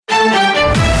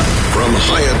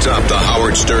atop the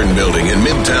Howard Stern Building in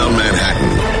Midtown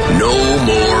Manhattan. No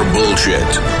more bullshit.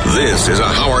 This is a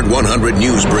Howard 100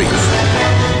 News Brief.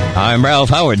 I'm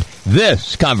Ralph Howard.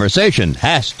 This conversation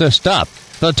has to stop.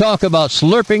 The talk about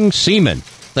slurping semen.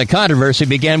 The controversy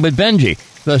began with Benjy,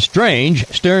 the strange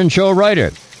Stern Show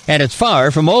writer. And it's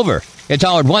far from over. It's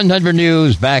Howard 100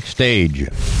 News Backstage.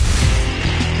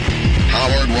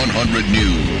 Howard 100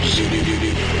 News.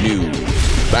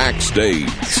 Backstage.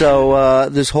 So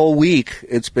this whole week,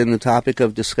 it's been the topic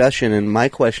of discussion, and my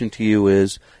question to you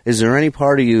is there any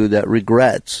part of you that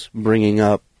regrets bringing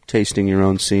up tasting your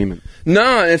own semen?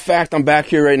 No, in fact, I'm back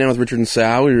here right now with Richard and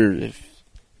Sal. We're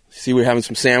having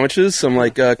some sandwiches, some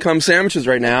cum sandwiches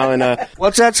right now. And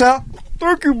what's that, Sal?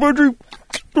 Thank you, Benjy.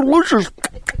 Delicious.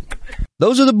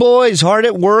 Those are the boys hard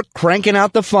at work cranking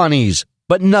out the funnies.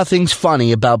 But nothing's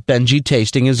funny about Benjy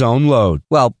tasting his own load.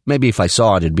 Well, maybe if I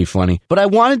saw it, it'd be funny. But I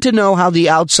wanted to know how the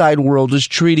outside world is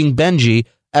treating Benjy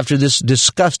after this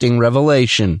disgusting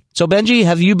revelation. So, Benjy,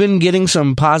 have you been getting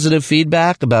some positive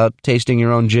feedback about tasting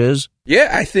your own jizz?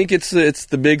 Yeah, I think it's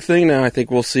the big thing now. I think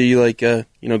we'll see,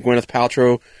 Gwyneth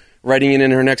Paltrow writing it in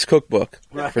her next cookbook,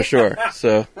 for sure.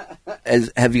 So,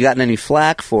 have you gotten any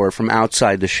flack from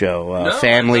outside the show? No,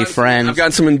 family, friends? I've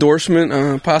gotten some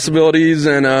endorsement possibilities,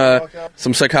 and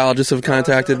some psychologists have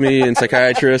contacted me, and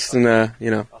psychiatrists, and I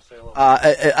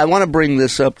want to bring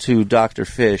this up to Dr.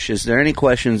 Fish. Is there any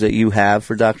questions that you have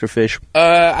for Dr. Fish?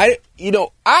 I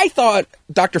thought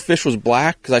Dr. Fish was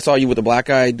black because I saw you with the black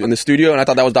guy in the studio, and I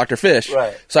thought that was Dr. Fish.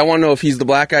 Right. So I want to know if he's the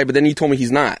black guy, but then you told me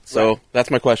he's not. So That's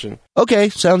my question. Okay,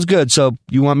 sounds good. So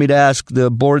you want me to ask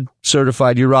the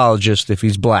board-certified urologist if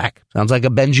he's black? Sounds like a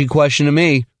Benjy question to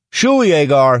me. Shuli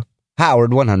Agar,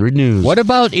 Howard 100 News. What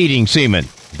about eating semen?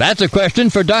 That's a question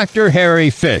for Dr. Harry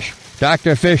Fish.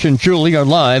 Dr. Fish and Julie are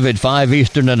live at 5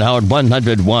 Eastern and Howard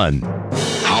 101.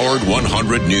 Howard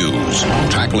 100 News.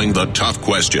 Tackling the tough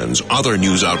questions other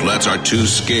news outlets are too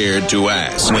scared to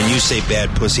ask. When you say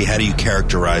bad pussy, how do you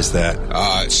characterize that?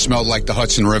 It smelled like the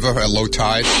Hudson River at low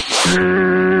tide.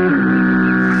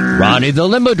 Ronnie, the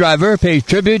limo driver, pays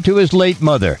tribute to his late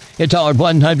mother. It's Howard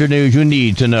 100 News you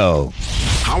need to know.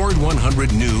 Howard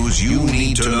 100 News you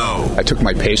need to know. I took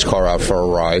my pace car out for a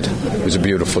ride. It was a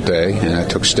beautiful day, and I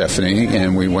took Stephanie,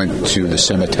 and we went to the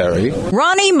cemetery.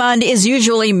 Ronnie Mund is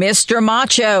usually Mr.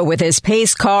 Macho with his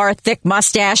pace car, thick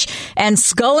mustache, and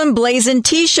skull emblazoned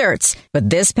T-shirts. But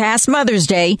this past Mother's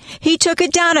Day, he took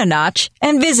it down a notch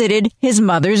and visited his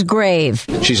mother's grave.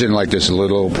 She's in like this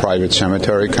little private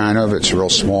cemetery, kind of. It's real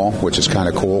small, which is kind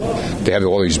of cool. They have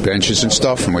all these benches and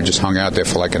stuff, and we just hung out there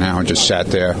for like an hour and just sat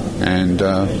there and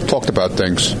talked about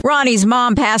things. Ronnie's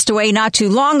mom passed away not too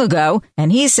long ago,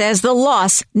 and he says the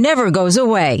loss never goes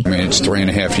away. I mean, it's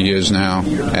 3.5 years now,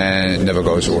 and it never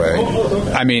goes away.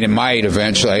 I mean, it might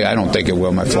eventually. I don't think it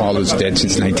will. My father's dead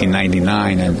since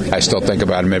 1999, and I still think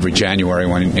about him every January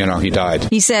when, he died.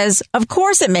 He says, of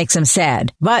course it makes him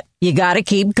sad, but you gotta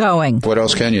keep going. What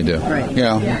else can you do? Right.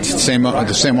 It's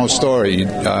the same old story.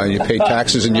 You pay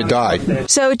taxes and you die.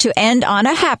 So to end on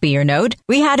a happier note,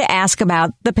 we had to ask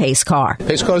about the pace car.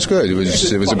 Pace car's good. It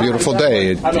was a beautiful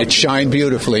day. It shined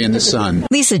beautifully in the sun.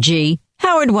 Lisa G.,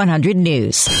 Howard 100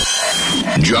 News.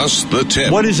 Just the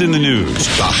tip. What is in the news?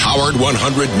 The Howard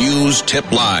 100 News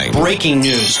tip line. Breaking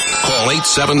news. Call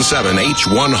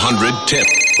 877-H100-TIP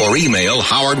or email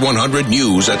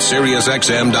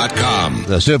howard100news@SiriusXM.com.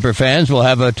 The superfans will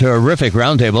have a terrific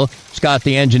roundtable. Scott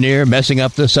the engineer messing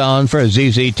up the sound for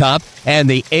ZZ Top and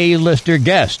the A-lister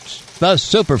guests. The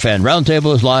Superfan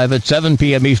Roundtable is live at 7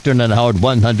 p.m. Eastern on Howard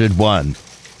 101.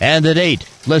 And at 8,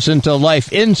 listen to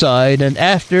Life Inside and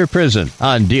After Prison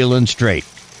on Dealin' Straight.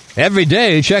 Every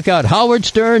day, check out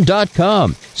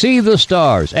howardstern.com. See the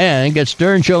stars and get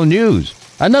Stern Show news.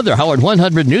 Another Howard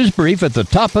 100 News Brief at the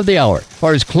top of the hour,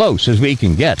 or as close as we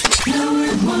can get.